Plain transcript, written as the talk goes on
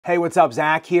Hey, what's up?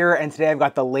 Zach here, and today I've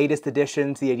got the latest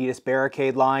addition to the adidas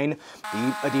Barricade line,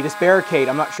 the adidas Barricade.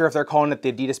 I'm not sure if they're calling it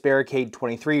the adidas Barricade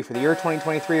 23 for the year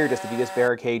 2023 or just adidas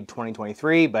Barricade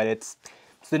 2023, but it's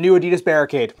the new adidas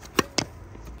Barricade.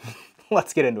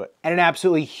 Let's get into it. And an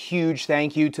absolutely huge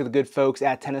thank you to the good folks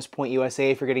at Tennis Point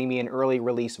USA for getting me an early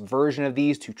release version of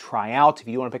these to try out. If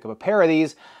you do want to pick up a pair of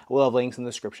these, we'll have links in the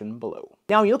description below.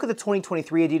 Now, when you look at the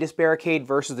 2023 adidas Barricade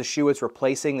versus the shoe it's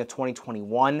replacing, the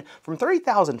 2021, from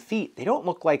 30,000 feet, they don't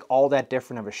look like all that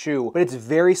different of a shoe, but it's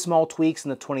very small tweaks in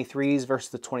the 23s versus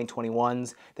the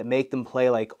 2021s that make them play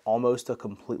like almost a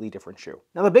completely different shoe.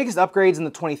 Now, the biggest upgrades in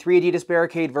the 23 adidas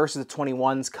Barricade versus the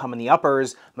 21s come in the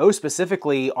uppers, most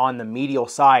specifically on the medial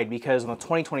side, because on the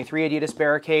 2023 adidas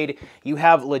Barricade, you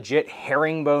have legit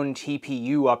herringbone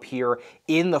TPU up here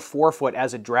in the forefoot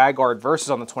as a drag guard versus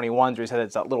on the 21s where you said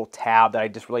it's that little tab that I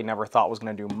just really never thought was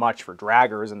going to do much for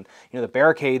draggers. And you know, the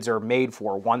Barricades are made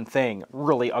for one thing,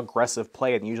 really aggressive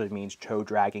play, and usually means toe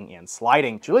dragging and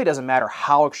sliding. So it really doesn't matter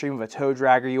how extreme of a toe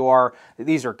dragger you are,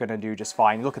 these are going to do just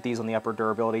fine. You look at these on the upper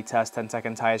durability test, 10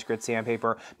 seconds highest grit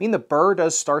sandpaper. I mean, the burr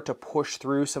does start to push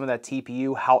through some of that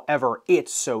TPU. However,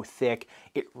 it's so thick,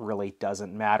 it really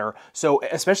doesn't matter. So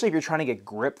especially if you're trying to get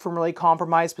grip from really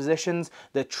compromised positions,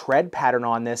 the tread pattern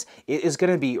on this is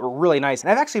going to be really nice.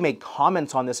 And I've actually made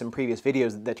comments on this in previous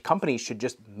videos that companies should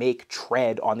just make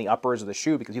tread on the uppers of the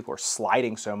shoe because people are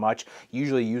sliding so much.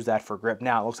 Usually use that for grip.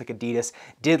 Now it looks like Adidas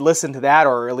did listen to that,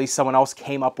 or at least someone else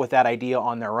came up with that idea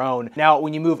on their own. Now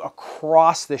when you move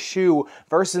across the shoe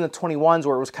versus in the 21s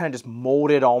where it was kind of just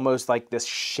molded almost like this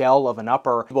shell of an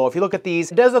upper, well, if you look at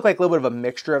these, it does look like a little bit of a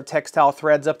mixture of textile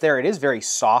threads up there. It is very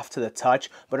soft to the touch,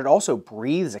 but it also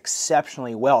breathes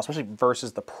exceptionally well, especially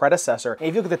versus the predecessor. And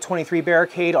if you look at the 23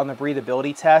 Barricade on the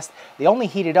breathability test, they only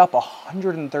heated up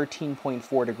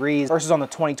 113.4 degrees versus on the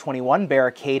 2021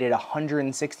 Barricade at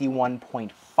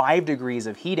 161.5 degrees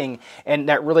of heating, and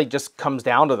that really just comes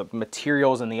down to the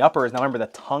materials in the uppers. Now remember, the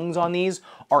tongues on these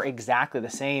are exactly the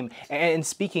same. And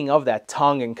speaking of that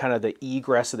tongue and kind of the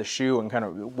egress of the shoe and kind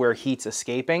of where heat's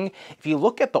escaping, if you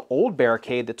look at the old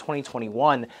Barricade, the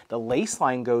 2021, the lace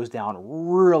line goes down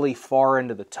really far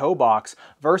into the toe box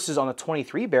versus on the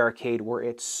 23 Barricade where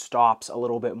it stops a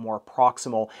little bit more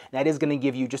proximal. And that is going to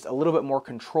give you just a little bit more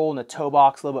control in the toe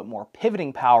box, a little bit more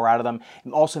pivoting power out of them.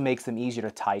 It also makes them easier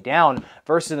to tie down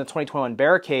versus in the 2021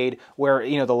 Barricade where,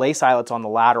 you know, the lace eyelets on the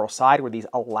lateral side were these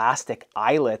elastic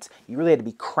eyelets. You really had to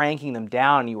be cranking them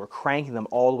down. You were cranking them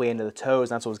all the way into the toes,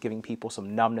 and that's what was giving people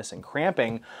some numbness and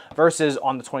cramping versus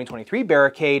on the 2023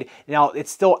 Barricade. Now,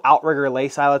 it's still outrigger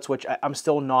lace eyelets, which I'm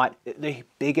still not the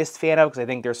biggest fan of because I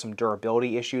think there's some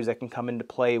durability issues that can come into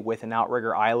play with an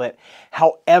outrigger eyelet.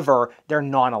 However, they're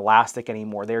non-elastic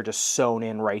anymore. They're just sewn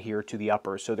in right here to the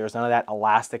uppers, so there's none of that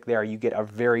elastic there. You get a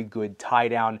very good tie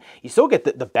down. You still get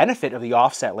the benefit of the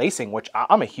offset lacing, which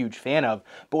I'm a huge fan of,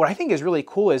 but what I think is really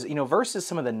cool is, you know, versus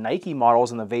some of the Nike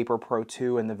models in the Vapor Pro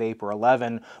 2 and the Vapor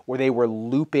 11 where they were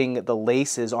looping the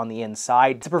laces on the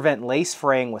inside to prevent lace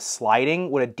fraying with sliding,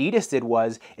 what Adidas did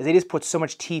is they just put so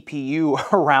much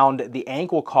TPU around the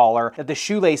ankle collar that the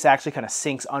shoelace actually kind of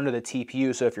sinks under the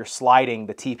TPU, so if you're sliding,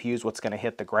 the TPU is what's going to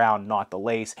hit the ground, not the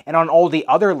lace. And on all the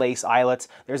other lace eyelets,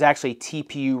 there's actually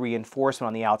TPU reinforcement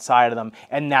on the outside of them,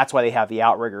 and that's why they have the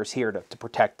outriggers here to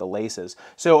protect the laces.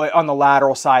 So on the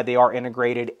lateral side, they are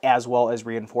integrated as well as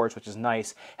reinforced, which is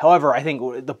nice. However, I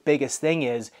think the biggest thing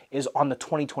is on the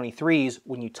 2023s,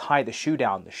 when you tie the shoe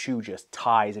down, the shoe just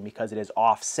ties, and because it is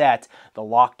offset, the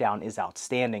lockdown is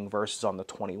outstanding versus on the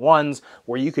 21s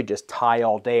where you could just tie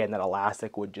all day and that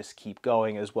elastic would just keep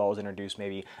going, as well as introduce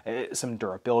maybe some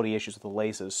durability issues with the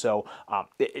laces. So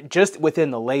just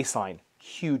within the lace line,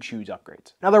 huge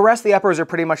upgrades. Now the rest of the uppers are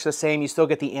pretty much the same. You still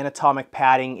get the anatomic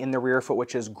padding in the rear foot,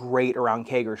 which is great around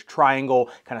Kager's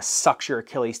triangle, kind of sucks your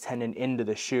Achilles tendon into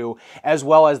the shoe, as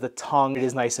well as the tongue. It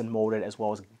is nice and molded, as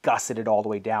well as gusseted all the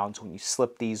way down. So when you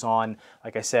slip these on,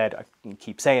 like I said, I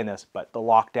keep saying this, but the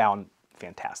lockdown,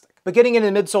 fantastic. But getting into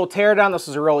the midsole teardown, this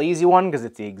is a real easy one because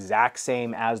it's the exact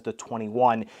same as the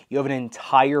 21. You have an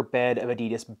entire bed of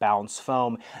Adidas Bounce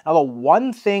foam. Now the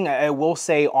one thing I will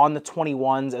say on the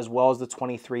 21s as well as the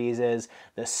 23s is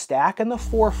the stack in the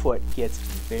forefoot gets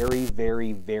very,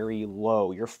 very, very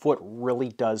low. Your foot really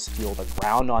does feel the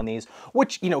ground on these,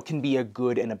 which, you know, can be a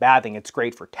good and a bad thing. It's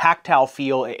great for tactile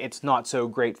feel. It's not so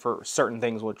great for certain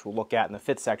things, which we'll look at in the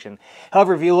fit section.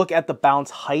 However, if you look at the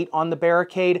bounce height on the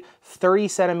Barricade, 30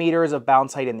 centimeters millimeters of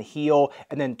bounce height in the heel,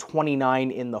 and then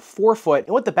 29 in the forefoot.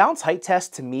 And what the bounce height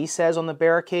test to me says on the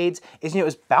Barricades is,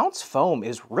 is bounce foam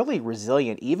is really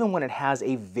resilient even when it has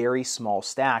a very small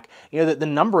stack. The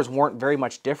numbers weren't very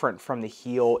much different from the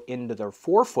heel into the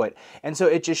forefoot, and so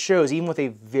it just shows even with a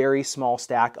very small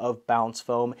stack of bounce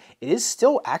foam, it is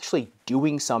still actually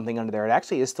doing something under there. It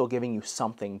actually is still giving you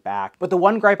something back. But the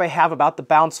one gripe I have about the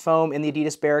bounce foam in the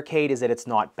adidas Barricade is that it's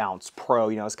not Bounce Pro.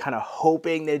 I was kind of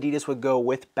hoping that Adidas would go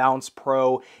with Bounce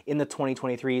Pro in the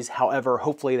 2023s. However,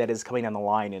 hopefully that is coming down the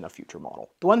line in a future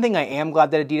model. The one thing I am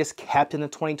glad that Adidas kept in the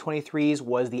 2023s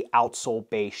was the outsole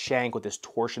base shank with this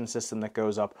torsion system that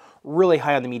goes up really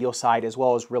high on the medial side as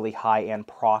well as really high and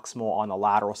proximal on the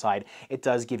lateral side. It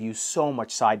does give you so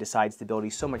much side-to-side stability,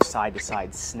 so much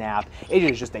side-to-side snap. It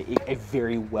is just a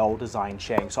very well-designed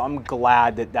shank. So I'm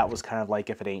glad that that was kind of like,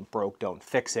 if it ain't broke, don't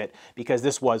fix it, because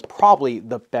this was probably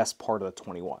the best part of the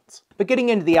 21s. But getting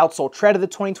into the outsole tread of the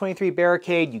 2023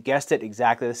 Barricade, you guessed it,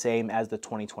 exactly the same as the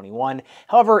 2021.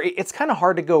 However, it's kind of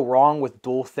hard to go wrong with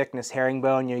dual thickness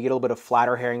herringbone. You get a little bit of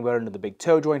flatter herringbone into the big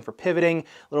toe joint for pivoting, a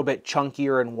little bit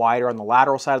chunkier and wider on the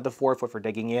lateral side of the forefoot for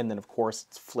digging in, then of course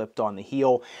it's flipped on the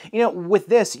heel. With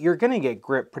this, you're gonna get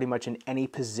grip pretty much in any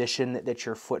position that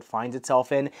your foot finds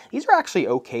itself in. These are actually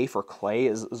okay for clay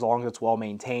as long as it's well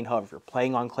maintained. However, if you're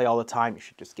playing on clay all the time, you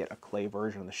should just get a clay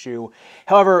version of the shoe.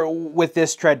 However, with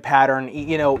this tread pattern,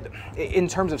 in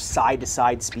terms of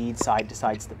side-to-side speed,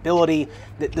 side-to-side stability,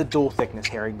 the dual thickness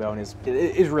herringbone is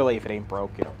really, if it ain't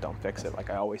broke, don't fix it, like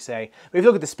I always say. But if you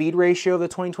look at the speed ratio of the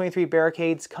 2023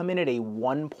 Barricades, come in at a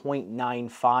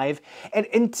 1.95,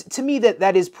 and to me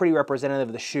that is pretty representative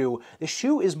of the shoe. The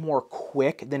shoe is more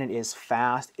quick than it is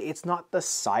fast. It's not the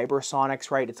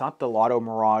Cybersonics, right? It's not the Lotto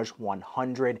Mirage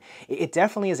 100. It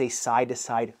definitely is a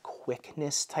side-to-side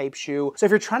quickness type shoe. So if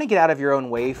you're trying to get out of your own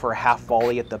way for a half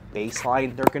volley at the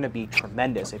baseline, they're going to be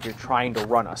tremendous. If you're trying to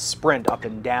run a sprint up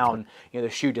and down, the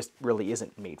shoe just really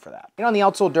isn't made for that. And on the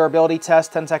outsole durability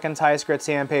test, 10 seconds highest grit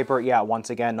sandpaper, yeah,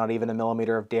 once again, not even a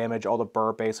millimeter of damage. All the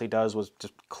burr basically does was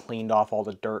just cleaned off all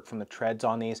the dirt from the treads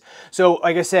on these. So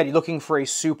like I said, you're looking for a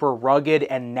super rugged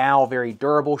and now very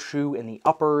durable shoe in the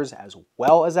uppers as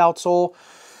well as outsole.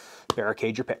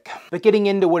 Barricade your pick. But getting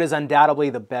into what is undoubtedly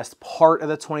the best part of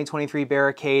the 2023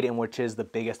 Barricade, and which is the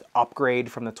biggest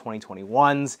upgrade from the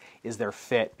 2021s, is their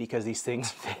fit, because these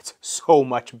things fit so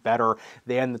much better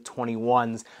than the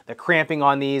 21s. The cramping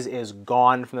on these is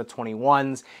gone from the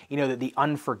 21s. That the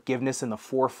unforgiveness in the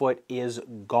forefoot is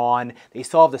gone. They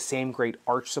still have the same great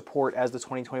arch support as the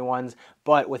 2021s,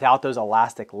 but without those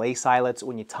elastic lace eyelets,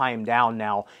 when you tie them down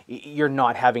now, you're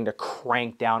not having to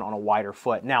crank down on a wider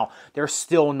foot. Now, they're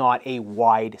still not a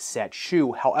wide set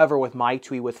shoe. However, with my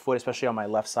 2E width foot, especially on my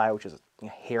left side, which is a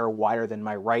hair wider than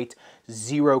my right,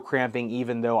 zero cramping,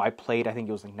 even though I played, I think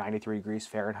it was like 93 degrees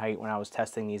Fahrenheit when I was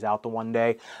testing these out the one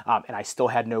day, and I still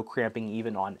had no cramping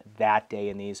even on that day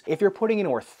in these. If you're putting an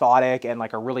orthotic and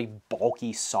like a really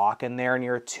bulky sock in there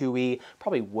near a 2E,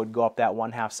 probably would go up that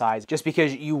 1/2 size, just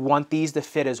because you want these to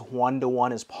fit as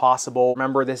one-to-one as possible.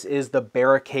 Remember, this is the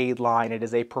Barricade line. It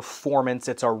is a performance,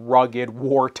 it's a rugged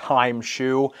wartime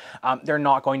shoe. They're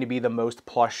not going to be the most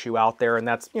plush shoe out there, and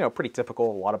that's, pretty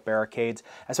typical of a lot of Barricades,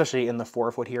 especially in the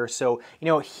forefoot here. So,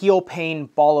 heel pain,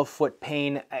 ball of foot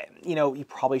pain, you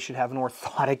probably should have an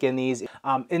orthotic in these.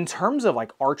 In terms of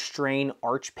like arch strain,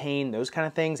 arch pain, those kind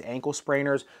of things, ankle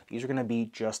sprainers, these are going to be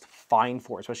just fine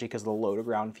for, especially because of the low to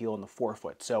ground feel in the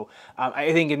forefoot. So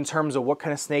I think in terms of what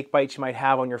kind of snake bites you might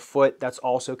have on your foot, that's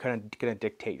also kind of going to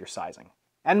dictate your sizing.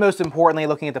 And most importantly,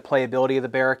 looking at the playability of the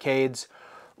Barricades,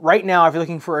 right now, if you're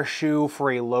looking for a shoe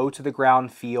for a low to the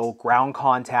ground feel, ground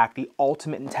contact, the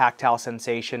ultimate in tactile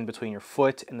sensation between your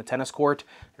foot and the tennis court,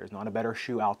 there's not a better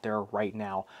shoe out there right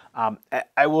now.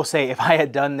 I will say, if I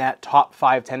had done that top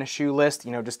 5 tennis shoe list,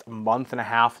 just a month and a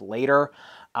half later,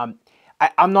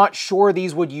 I'm not sure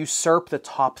these would usurp the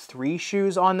top 3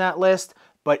 shoes on that list,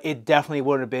 but it definitely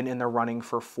would have been in the running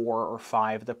for 4 or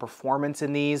 5. The performance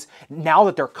in these, now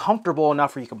that they're comfortable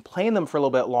enough where you can play in them for a little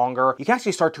bit longer, you can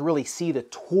actually start to really see the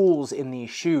tools in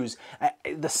these shoes.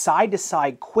 The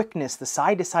side-to-side quickness, the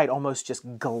side-to-side almost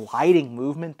just gliding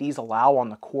movement these allow on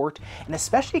the court, and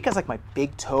especially because like my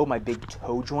big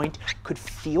toe joint could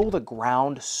feel the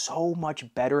ground so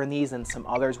much better in these than some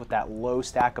others with that low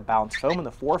stack of bounce foam in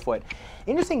the forefoot.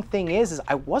 The interesting thing is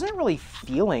I wasn't really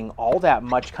feeling all that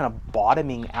much kind of bottoming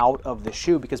screaming out of the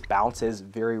shoe because bounce is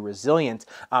very resilient,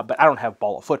 but I don't have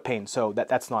ball of foot pain, so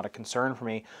that's not a concern for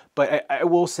me. But I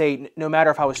will say, no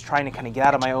matter if I was trying to kind of get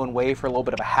out of my own way for a little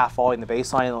bit of a half volley in the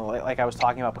baseline, like I was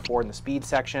talking about before in the speed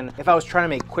section, if I was trying to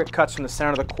make quick cuts from the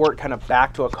center of the court, kind of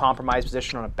back to a compromised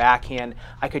position on a backhand,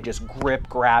 I could just grip,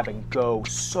 grab, and go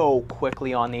so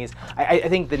quickly on these. I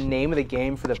think the name of the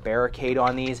game for the Barricade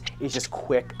on these is just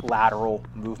quick lateral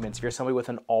movements. If you're somebody with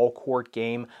an all-court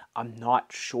game, I'm not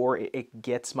sure it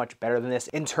gets much better than this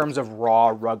in terms of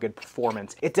raw, rugged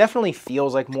performance. It definitely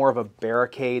feels like more of a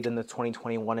Barricade than the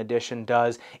 2021 edition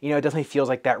does. You know, it definitely feels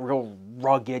like that real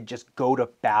rugged, just go to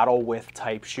battle with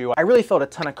type shoe. I really felt a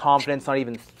ton of confidence, not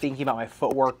even thinking about my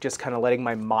footwork, just kind of letting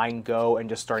my mind go and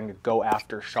just starting to go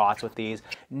after shots with these.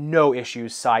 No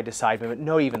issues side to side movement,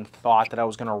 no even thought that I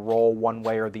was gonna roll one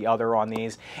way or the other on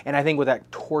these. And I think with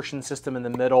that torsion system in the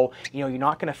middle, you know, you're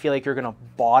not gonna feel like you're gonna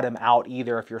bottom out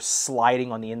either if you're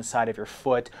sliding on the inside of your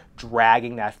foot,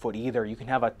 dragging that foot either. You can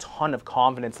have a ton of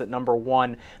confidence that, number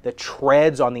one, the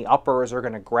treads on the uppers are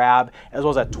gonna grab, as well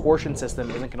as that torsion system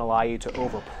isn't gonna allow you to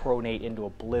overpronate into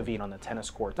oblivion on the tennis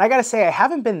court. And I gotta say, I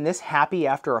haven't been this happy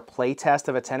after a play test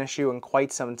of a tennis shoe in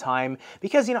quite some time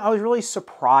because, you know, I was really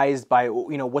surprised by,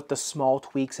 you know, what the small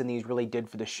tweaks in these really did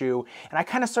for the shoe. And I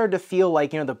kind of started to feel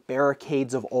like, you know, the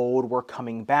Barricades of old were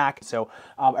coming back. So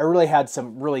I really had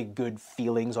some really good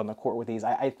feelings on the court with these.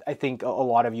 I think a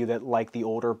lot of you that like the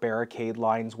older Barricade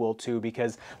lines will too,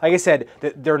 because like I said,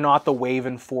 they're not the Wave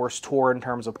and Force Tour in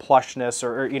terms of plushness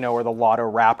or you know, or the Lotto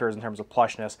Raptors in terms of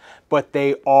plushness, but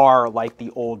they are like the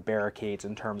old Barricades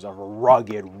in terms of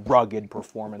rugged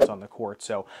performance on the court.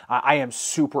 So I am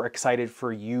super excited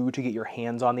for you to get your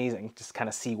hands on these and just kind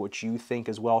of see what you think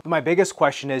as well. But my biggest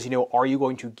question is, you know, are you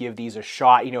going to give these a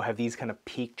shot? You know, have these kind of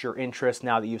piqued your interest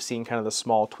now that you've seen kind of the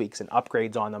small tweaks and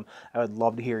upgrades on them? I would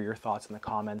love to hear your thoughts in the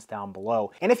comments down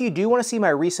below. And if you do want to see my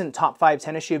recent top 5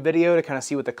 tennis shoe video to kind of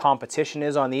see what the competition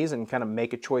is on these and kind of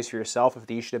make a choice for yourself if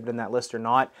these should have been in that list or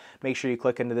not, make sure you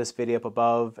click into this video up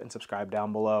above and subscribe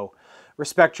down below.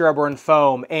 Respect your rubber and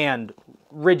foam and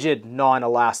rigid,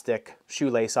 non-elastic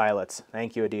shoelace eyelets.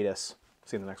 Thank you, Adidas.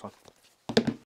 See you in the next one.